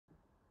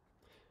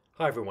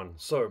Hi everyone.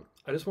 So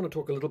I just want to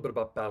talk a little bit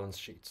about balance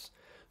sheets.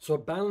 So a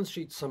balance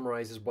sheet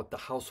summarizes what the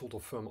household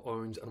or firm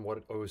owns and what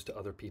it owes to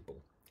other people.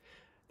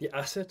 The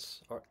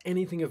assets are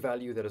anything of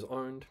value that is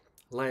owned.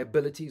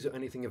 Liabilities are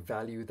anything of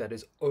value that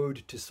is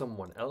owed to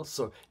someone else,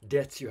 so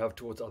debts you have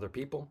towards other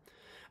people.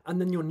 And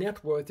then your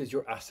net worth is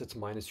your assets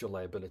minus your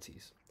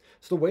liabilities.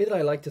 So the way that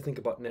I like to think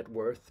about net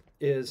worth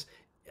is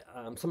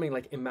something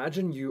like,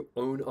 imagine you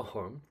own a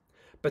home,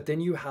 but then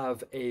you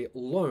have a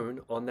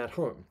loan on that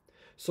home.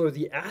 So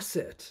the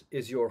asset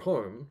is your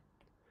home,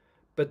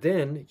 but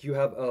then you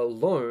have a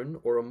loan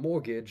or a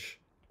mortgage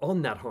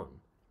on that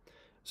home.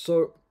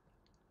 So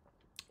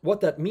what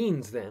that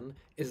means then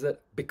is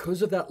that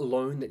because of that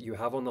loan that you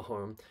have on the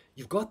home,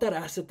 you've got that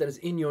asset that is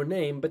in your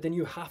name, but then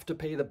you have to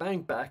pay the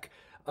bank back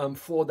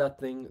for that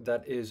thing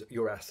that is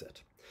your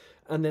asset.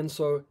 And then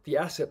so the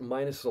asset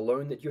minus the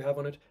loan that you have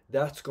on it,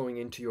 that's going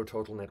into your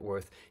total net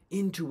worth,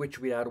 into which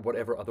we add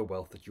whatever other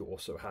wealth that you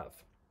also have.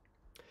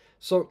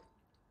 So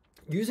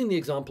using the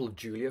example of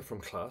Julia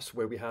from class,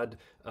 where we had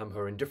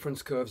her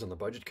indifference curves on the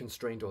budget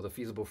constraint or the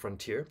feasible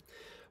frontier,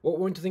 what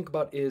we're going to think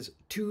about is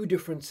two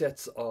different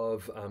sets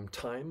of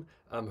time,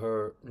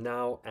 her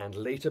now and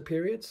later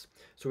periods.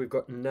 So we've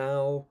got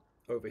now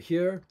over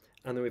here,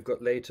 and then we've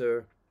got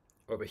later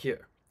over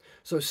here.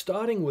 So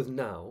starting with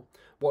now,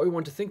 what we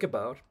want to think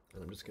about,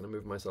 and I'm just going to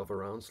move myself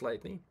around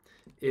slightly,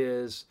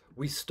 is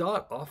we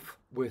start off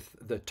with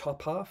the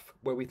top half,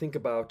 where we think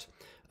about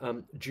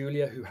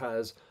Julia, who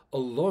has a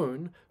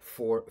loan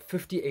for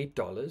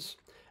 $58.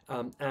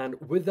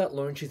 And with that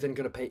loan, she's then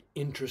going to pay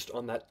interest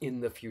on that in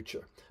the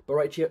future. But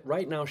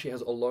right now, she has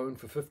a loan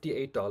for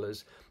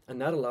 $58,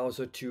 and that allows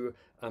her to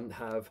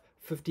have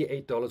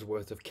 $58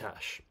 worth of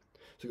cash.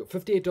 So you've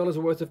got $58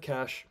 worth of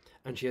cash,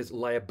 and she has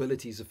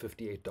liabilities of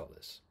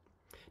 $58.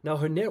 Now,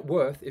 her net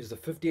worth is the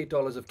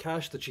 $58 of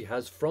cash that she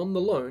has from the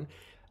loan,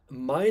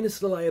 minus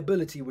the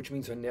liability, which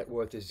means her net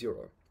worth is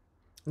zero.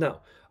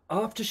 Now,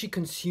 after she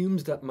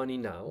consumes that money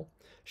now,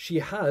 she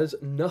has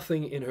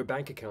nothing in her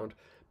bank account,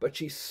 but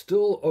she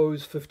still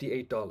owes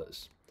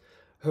 $58.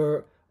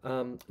 Her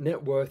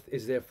net worth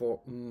is therefore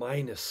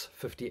minus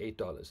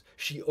 $58.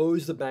 She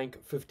owes the bank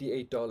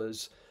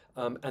 $58,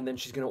 and then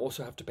she's going to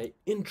also have to pay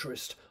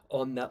interest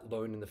on that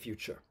loan in the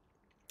future.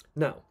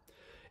 Now,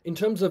 in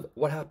terms of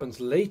what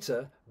happens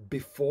later,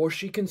 before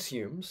she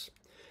consumes,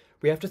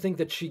 we have to think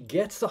that she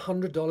gets the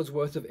 $100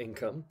 worth of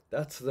income.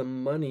 That's the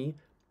money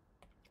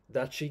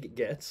that she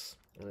gets,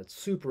 and it's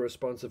super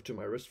responsive to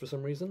my wrist for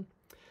some reason.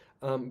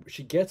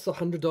 She gets the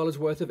 $100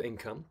 worth of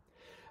income,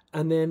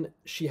 and then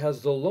she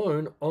has the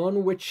loan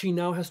on which she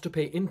now has to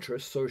pay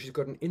interest. So she's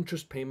got an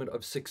interest payment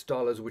of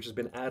 $6, which has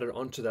been added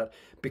onto that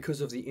because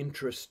of the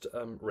interest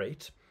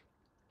rate.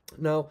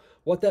 Now,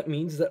 what that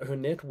means is that her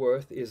net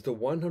worth is the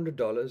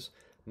 $100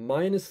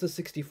 minus the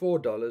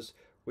 $64,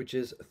 which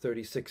is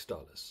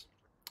 $36.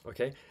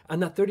 Okay,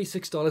 and that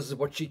 $36 is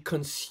what she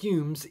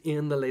consumes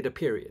in the later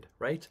period,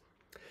 right?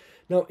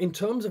 Now, in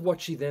terms of what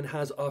she then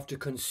has after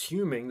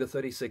consuming the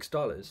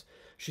 $36,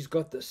 she's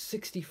got the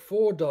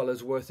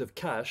 $64 worth of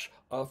cash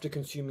after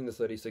consuming the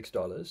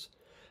 $36,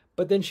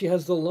 but then she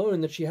has the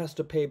loan that she has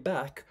to pay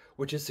back,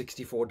 which is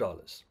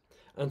 $64.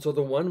 And so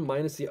the one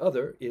minus the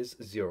other is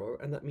zero,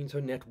 and that means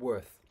her net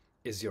worth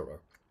is zero.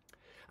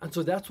 And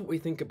so that's what we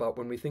think about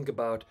when we think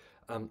about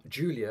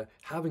Julia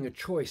having a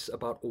choice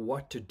about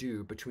what to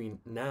do between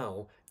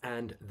now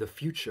and the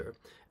future,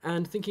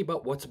 and thinking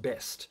about what's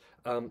best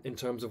in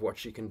terms of what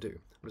she can do.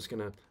 I'm just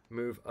going to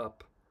move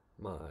up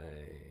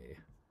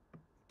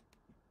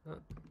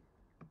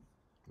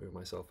move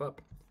myself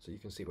up so you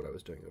can see what I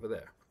was doing over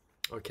there.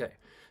 Okay,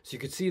 so you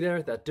could see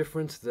there that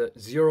difference, the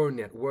zero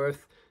net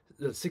worth,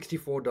 the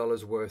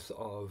 $64 worth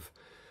of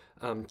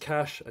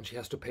cash, and she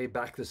has to pay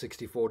back the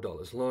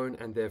 $64 loan,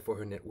 and therefore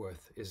her net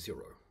worth is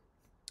zero.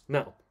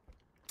 Now,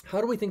 how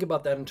do we think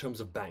about that in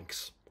terms of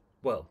banks?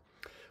 Well,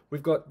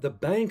 we've got the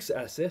bank's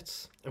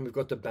assets and we've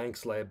got the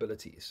bank's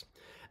liabilities.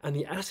 And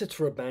the assets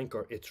for a bank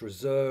are its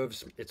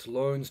reserves, its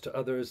loans to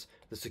others,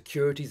 the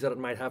securities that it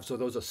might have, so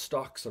those are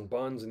stocks and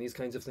bonds and these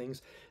kinds of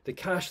things, the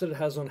cash that it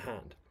has on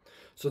hand.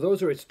 So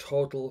those are its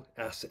total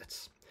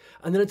assets.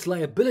 And then its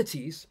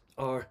liabilities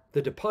are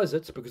the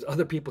deposits, because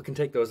other people can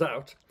take those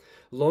out,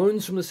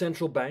 loans from the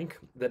central bank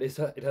that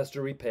it has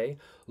to repay,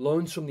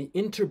 loans from the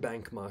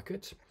interbank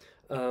market,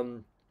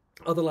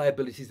 other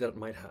liabilities that it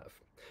might have.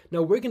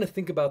 Now, we're going to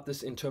think about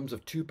this in terms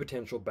of two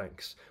potential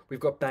banks. We've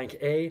got Bank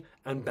A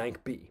and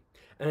Bank B.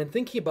 And in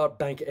thinking about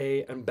Bank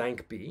A and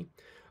Bank B,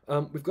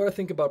 we've got to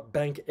think about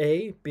Bank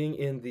A being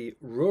in the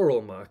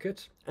rural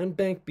market and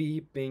Bank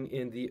B being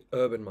in the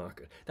urban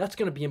market. That's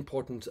going to be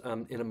important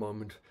in a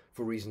moment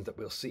for reasons that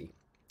we'll see.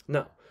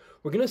 Now,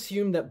 we're going to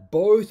assume that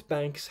both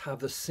banks have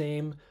the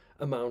same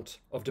amount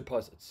of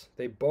deposits.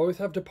 They both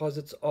have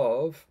deposits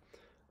of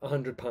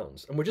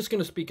 £100. And we're just going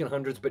to speak in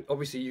hundreds, but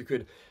obviously you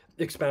could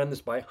expand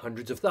this by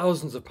hundreds of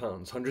thousands of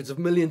pounds, hundreds of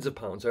millions of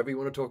pounds, however you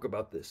want to talk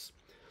about this.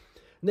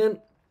 And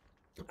then,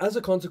 as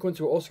a consequence,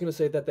 we're also going to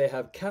say that they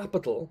have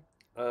capital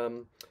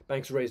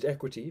banks raised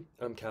equity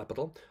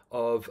capital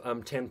of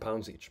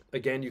 £10 each.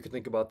 Again, you could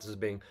think about this as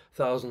being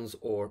thousands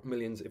or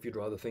millions if you'd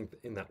rather think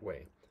in that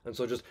way. And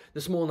so just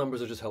the small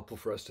numbers are just helpful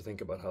for us to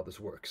think about how this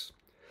works.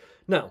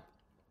 Now,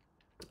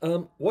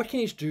 what can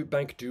each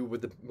bank do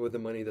with the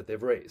money that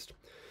they've raised?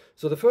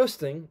 So the first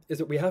thing is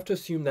that we have to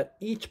assume that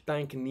each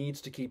bank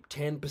needs to keep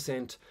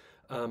 10%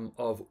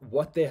 of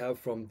what they have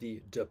from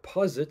the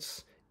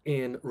deposits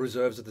in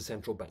reserves at the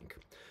central bank.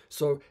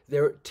 So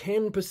they're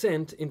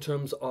 10% in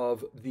terms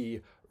of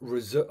the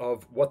reserve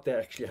of what they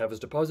actually have as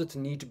deposits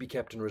need to be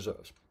kept in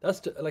reserves.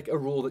 That's like a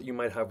rule that you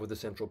might have with the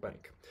central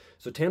bank.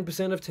 So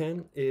 10% of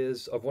 10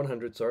 is of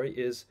 100, sorry,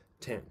 is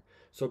 10.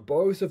 So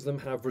both of them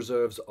have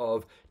reserves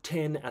of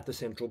 10 at the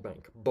central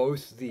bank,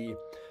 both the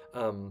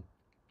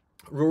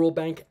rural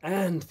bank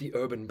and the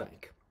urban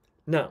bank.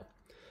 Now,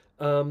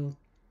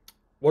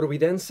 what do we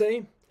then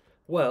say?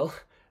 Well,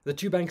 the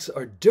two banks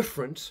are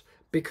different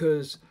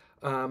because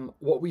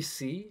what we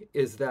see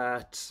is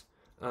that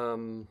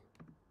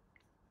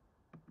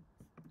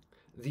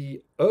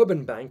the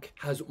urban bank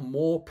has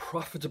more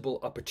profitable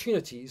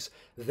opportunities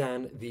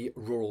than the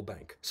rural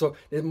bank. So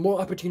there's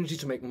more opportunity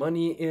to make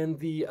money in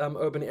the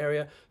urban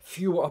area,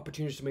 fewer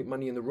opportunities to make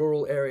money in the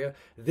rural area.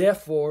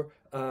 Therefore,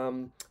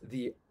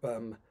 the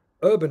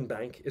urban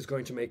bank is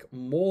going to make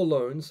more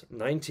loans,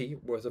 90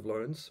 worth of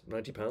loans,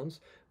 £90,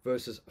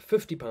 versus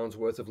 £50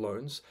 worth of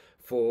loans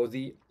for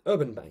the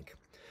urban bank.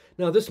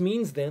 Now, this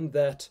means then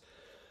that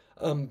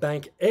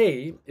Bank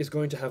A is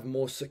going to have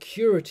more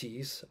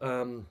securities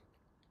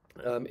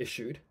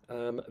issued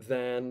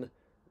than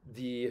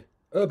the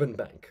urban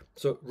bank.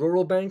 So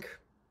rural bank,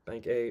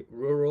 Bank A,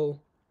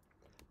 rural,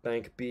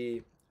 Bank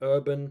B,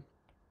 urban.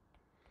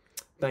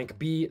 Bank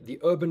B, the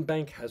urban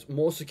bank, has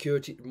more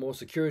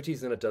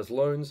securities than it does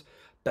loans.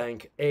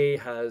 Bank A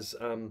has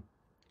Bank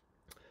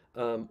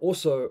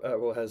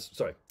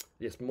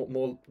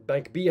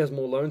B has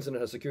more loans than it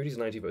has securities,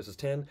 90 versus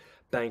 10.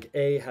 Bank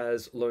A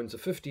has loans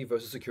of 50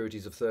 versus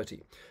securities of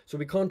 30. So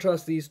we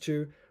contrast these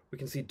two. We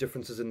can see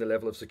differences in the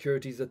level of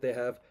securities that they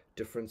have,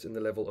 difference in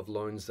the level of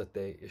loans that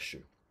they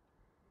issue.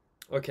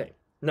 Okay,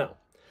 now,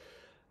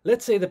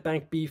 let's say that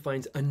Bank B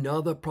finds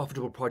another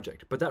profitable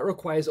project, but that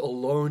requires a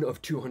loan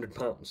of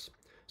 £200.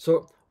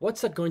 So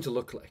what's that going to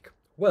look like?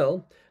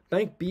 Well,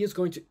 Bank B is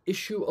going to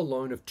issue a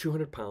loan of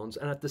 £200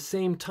 and at the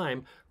same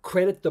time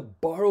credit the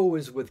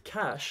borrowers with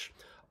cash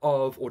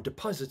or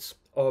deposits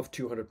of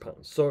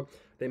 £200. So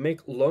they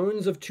make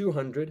loans of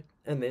 200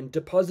 and then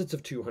deposits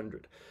of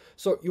 200.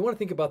 So you want to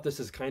think about this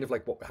as kind of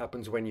like what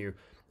happens when you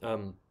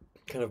kind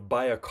of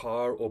buy a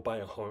car or buy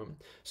a home.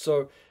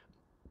 So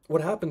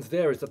what happens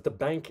there is that the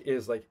bank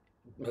is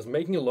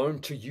making a loan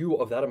to you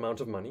of that amount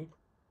of money,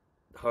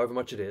 however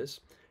much it is.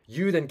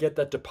 You then get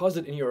that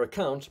deposit in your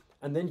account,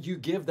 and then you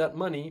give that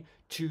money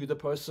to the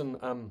person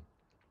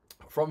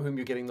from whom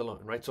you're getting the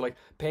loan, right? So like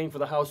paying for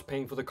the house,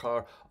 paying for the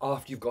car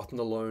after you've gotten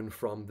the loan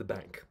from the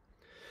bank.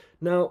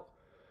 Now,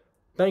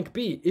 Bank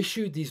B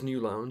issued these new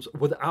loans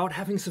without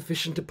having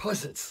sufficient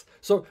deposits.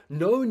 So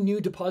no new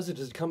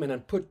depositors had come in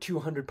and put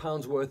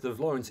 £200 worth of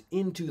loans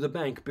into the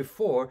bank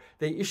before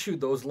they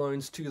issued those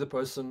loans to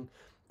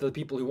the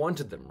people who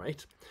wanted them,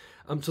 right?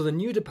 So the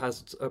new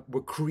deposits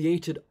were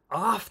created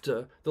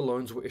after the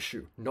loans were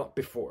issued, not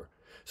before.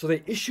 So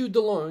they issued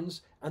the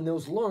loans, and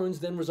those loans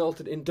then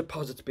resulted in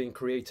deposits being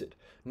created,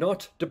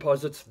 not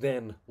deposits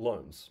then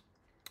loans.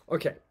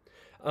 Okay.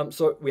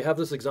 So we have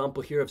this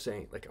example here of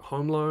saying like a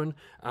home loan,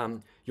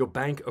 your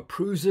bank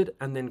approves it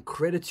and then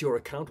credits your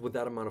account with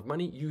that amount of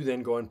money. You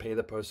then go and pay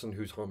the person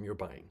whose home you're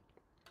buying.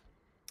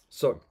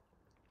 So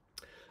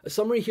a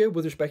summary here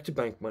with respect to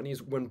bank money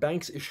is when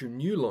banks issue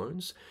new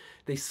loans,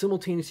 they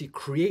simultaneously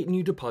create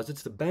new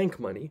deposits, the bank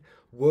money,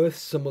 worth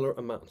similar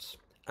amounts.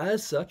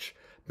 As such,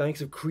 banks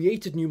have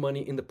created new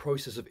money in the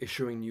process of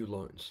issuing new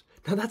loans.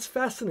 Now that's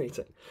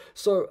fascinating.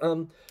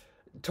 So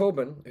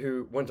Tobin,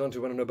 who went on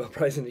to win a Nobel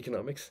Prize in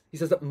economics, he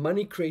says that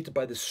money created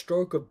by the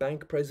stroke of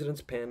bank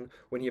president's pen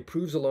when he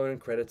approves a loan and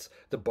credits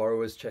the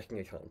borrower's checking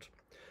account.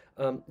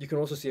 You can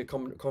also see a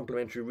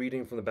complimentary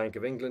reading from the Bank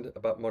of England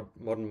about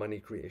modern money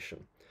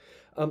creation.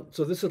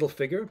 So this little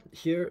figure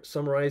here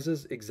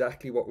summarizes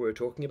exactly what we're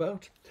talking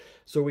about.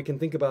 So we can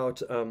think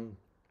about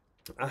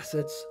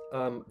assets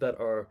that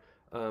are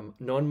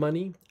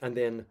non-money, and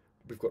then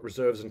we've got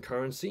reserves and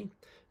currency.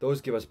 Those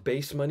give us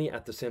base money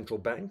at the central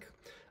bank.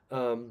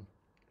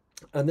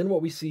 And then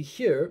what we see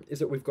here is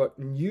that we've got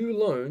new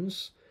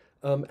loans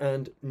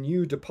and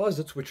new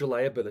deposits, which are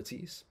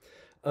liabilities.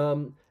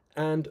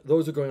 And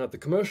those are going out the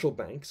commercial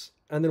banks.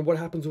 And then what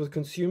happens with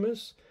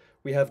consumers?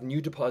 We have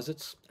new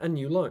deposits and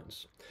new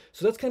loans.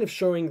 So that's kind of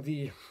showing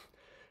the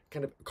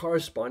kind of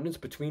correspondence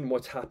between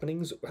what's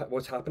happening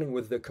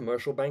with the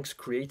commercial banks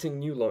creating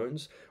new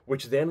loans,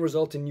 which then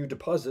result in new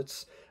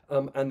deposits,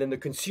 and then the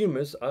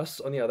consumers, us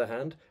on the other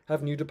hand,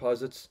 have new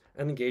deposits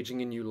and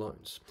engaging in new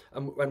loans.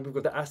 And we've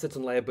got the assets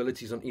and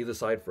liabilities on either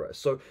side for us.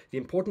 So the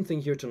important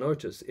thing here to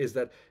notice is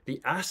that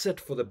the asset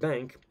for the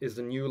bank is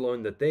the new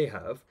loan that they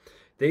have.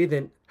 They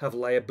then have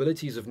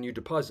liabilities of new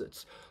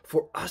deposits.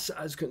 For us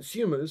as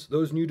consumers,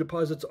 those new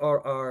deposits are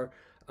our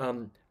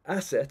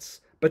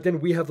assets, but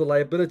then we have the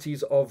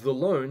liabilities of the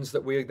loans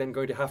that we're then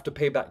going to have to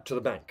pay back to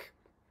the bank.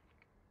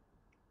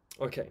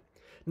 Okay,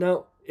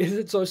 now, is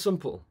it so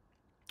simple?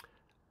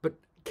 But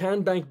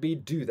can Bank B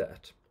do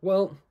that?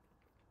 Well,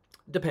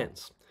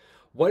 depends.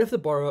 What if the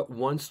borrower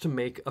wants to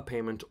make a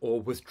payment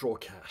or withdraw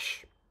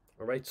cash?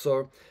 All right,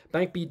 so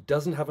Bank B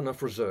doesn't have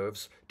enough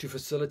reserves to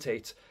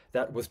facilitate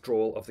that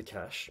withdrawal of the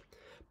cash.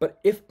 But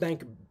if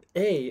Bank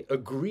A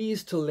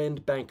agrees to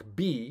lend Bank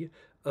B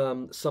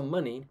some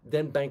money,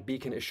 then Bank B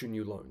can issue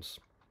new loans.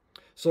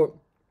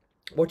 So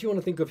what you want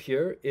to think of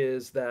here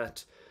is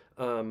that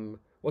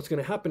what's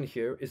going to happen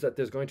here is that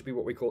there's going to be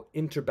what we call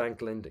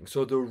interbank lending.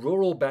 So the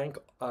rural bank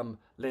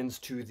lends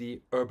to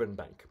the urban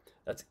bank.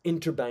 That's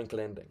interbank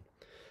lending.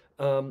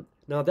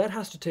 Now that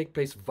has to take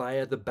place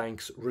via the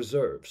bank's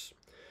reserves.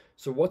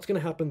 So what's going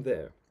to happen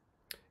there?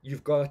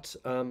 You've got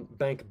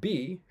Bank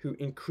B, who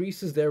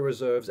increases their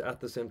reserves at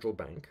the central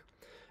bank.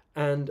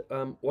 And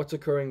what's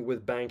occurring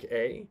with Bank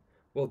A?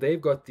 Well,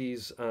 they've got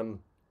these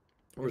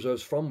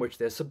reserves from which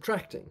they're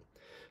subtracting.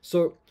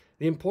 So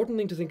the important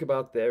thing to think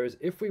about there is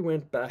if we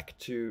went back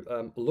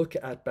to look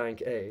at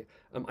Bank A,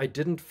 I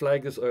didn't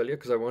flag this earlier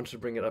because I wanted to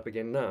bring it up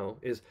again now,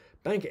 is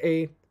Bank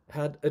A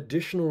had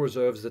additional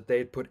reserves that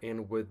they'd put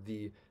in with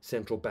the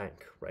central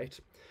bank, right?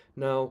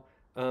 Now,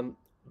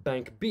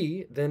 Bank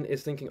B then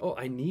is thinking, oh,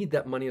 I need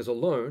that money as a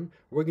loan.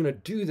 We're going to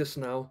do this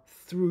now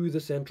through the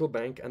central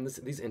bank and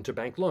these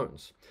interbank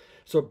loans.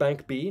 So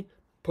Bank B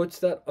puts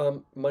that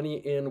money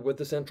in with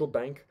the central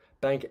bank.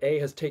 Bank A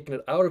has taken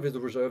it out of the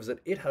reserves that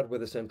it had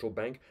with the central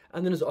bank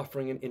and then is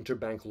offering an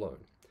interbank loan.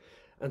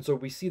 And so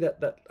we see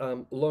that that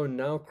loan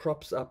now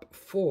crops up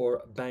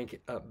for Bank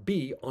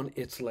B on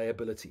its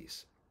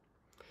liabilities.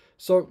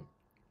 So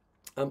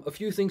a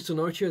few things to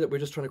note here that we're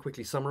just trying to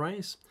quickly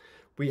summarize.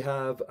 We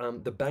have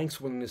the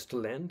bank's willingness to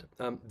lend.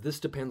 This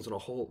depends on a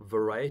whole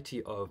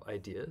variety of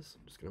ideas.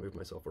 I'm just going to move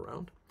myself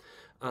around.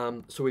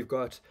 So we've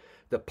got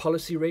the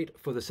policy rate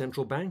for the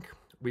central bank.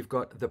 We've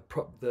got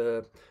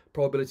the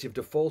probability of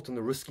default and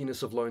the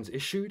riskiness of loans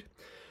issued.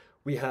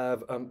 We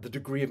have the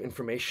degree of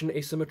information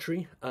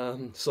asymmetry.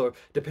 So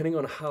depending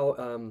on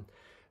how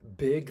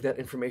big that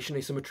information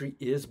asymmetry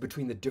is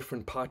between the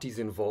different parties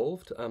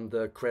involved,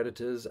 the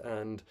creditors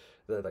and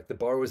the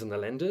borrowers and the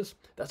lenders,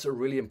 that's a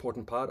really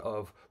important part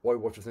of what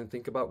we have to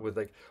think about with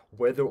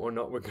whether or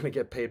not we're going to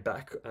get paid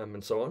back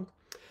and so on.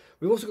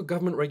 We've also got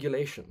government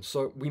regulations.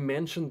 So we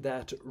mentioned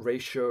that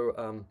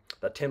ratio,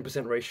 that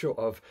 10% ratio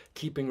of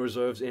keeping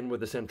reserves in with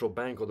the central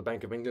bank or the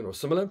Bank of England or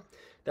similar.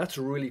 That's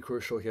really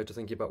crucial here to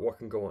think about what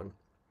can go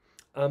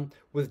on.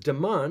 With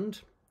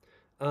demand,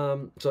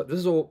 so this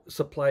is all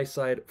supply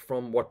side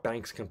from what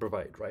banks can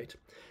provide, right?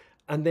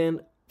 And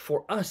then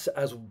for us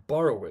as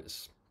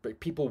borrowers,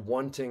 people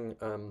wanting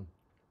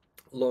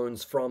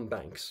loans from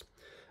banks,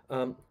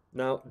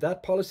 now,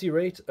 that policy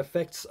rate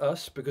affects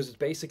us because it's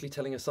basically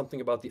telling us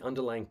something about the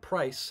underlying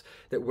price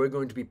that we're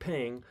going to be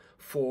paying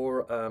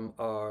for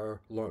our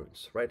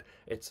loans, right?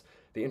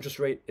 The interest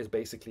rate is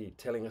basically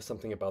telling us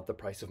something about the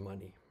price of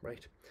money,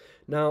 right?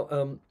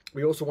 Now,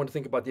 we also want to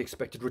think about the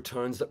expected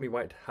returns that we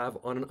might have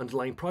on an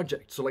underlying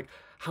project. So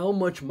how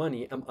much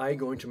money am I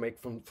going to make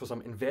for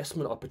some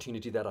investment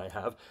opportunity that I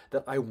have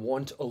that I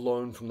want a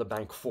loan from the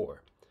bank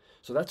for?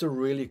 So that's a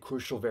really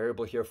crucial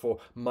variable here for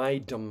my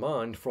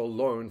demand for a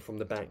loan from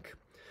the bank.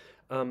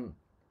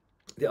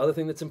 The other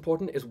thing that's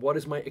important is what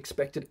is my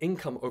expected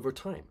income over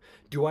time?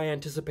 Do I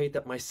anticipate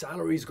that my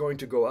salary is going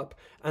to go up?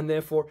 And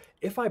therefore,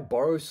 if I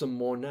borrow some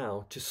more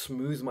now to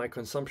smooth my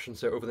consumption,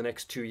 say over the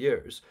next 2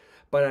 years,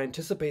 but I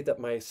anticipate that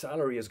my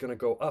salary is going to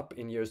go up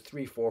in years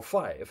 3, 4,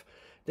 5,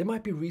 there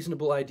might be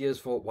reasonable ideas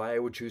for why I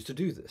would choose to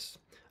do this.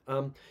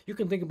 You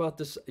can think about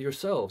this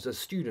yourselves as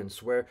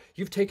students, where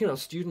you've taken out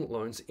student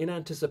loans in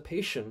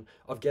anticipation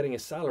of getting a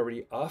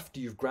salary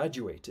after you've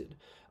graduated,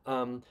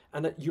 and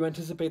that you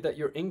anticipate that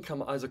your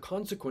income as a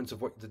consequence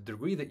of what the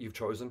degree that you've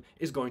chosen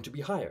is going to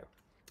be higher.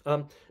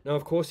 Now,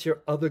 of course,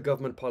 here other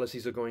government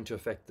policies are going to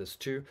affect this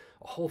too,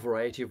 a whole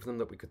variety of them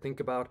that we could think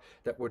about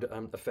that would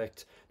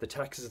affect the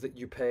taxes that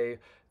you pay,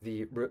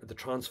 the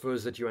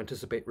transfers that you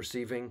anticipate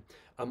receiving,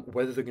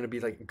 whether they're going to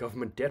be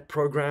government debt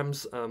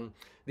programs,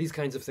 these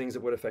kinds of things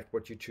that would affect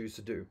what you choose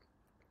to do.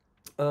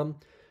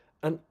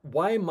 And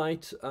why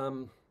might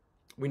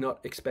we not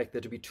expect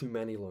there to be too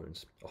many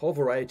loans? A whole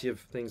variety of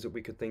things that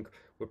we could think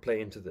would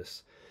play into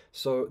this.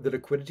 So the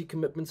liquidity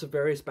commitments of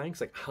various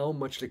banks, how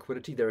much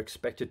liquidity they're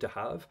expected to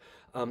have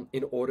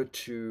in order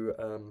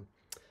to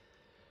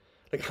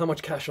like how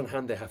much cash on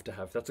hand they have to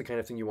have. That's the kind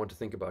of thing you want to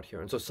think about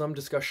here. And so some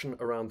discussion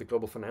around the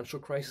global financial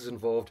crisis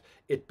involved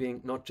it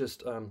being not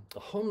just a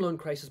home loan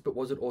crisis, but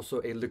was it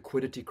also a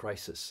liquidity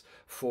crisis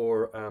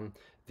for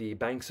the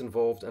banks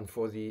involved and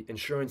for the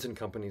insurance and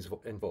companies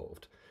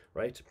involved,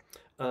 right?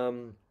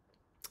 Um,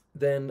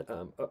 then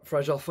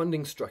fragile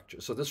funding structure.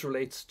 So this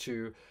relates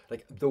to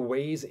like the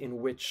ways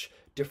in which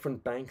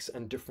different banks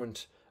and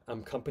different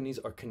companies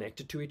are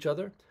connected to each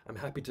other. I'm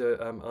happy to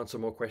answer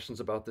more questions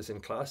about this in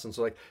class. And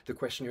so like the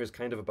question here is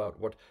kind of about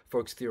what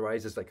folks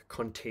theorize is like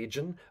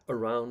contagion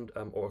around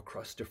or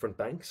across different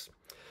banks.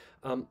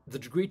 The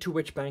degree to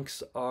which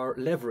banks are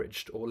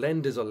leveraged or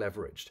lenders are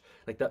leveraged.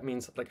 Like that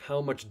means like how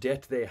much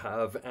debt they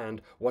have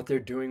and what they're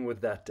doing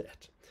with that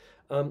debt.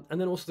 And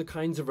then also the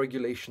kinds of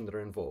regulation that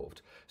are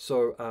involved.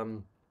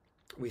 So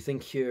we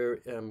think here,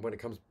 when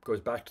it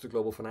goes back to the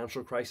global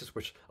financial crisis,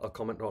 which I'll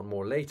comment on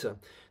more later,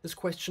 this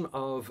question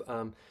of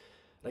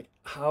like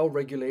how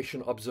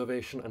regulation,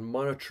 observation, and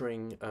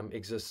monitoring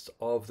exists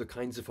of the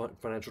kinds of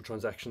financial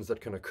transactions that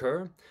can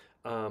occur,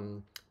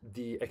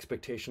 the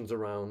expectations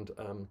around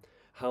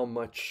how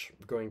much,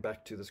 going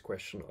back to this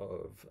question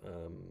of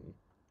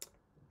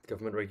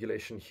government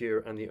regulation here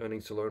and the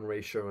earnings to loan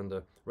ratio and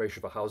the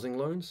ratio for housing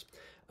loans,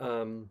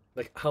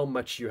 like how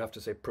much you have to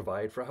say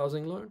provide for a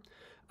housing loan.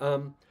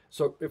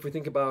 So if we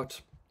think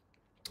about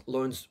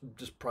loans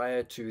just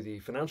prior to the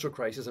financial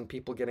crisis and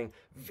people getting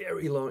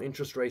very low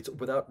interest rates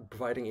without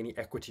providing any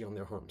equity on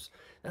their homes,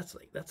 that's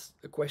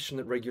a question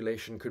that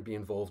regulation could be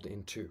involved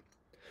in too.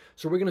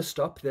 So we're going to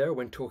stop there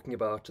when talking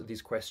about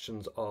these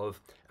questions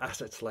of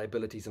assets,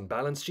 liabilities, and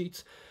balance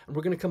sheets. And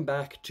we're going to come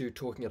back to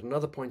talking at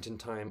another point in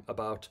time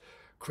about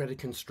credit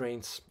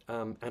constraints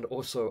and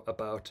also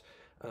about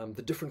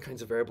the different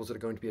kinds of variables that are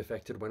going to be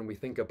affected when we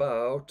think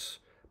about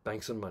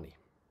banks and money.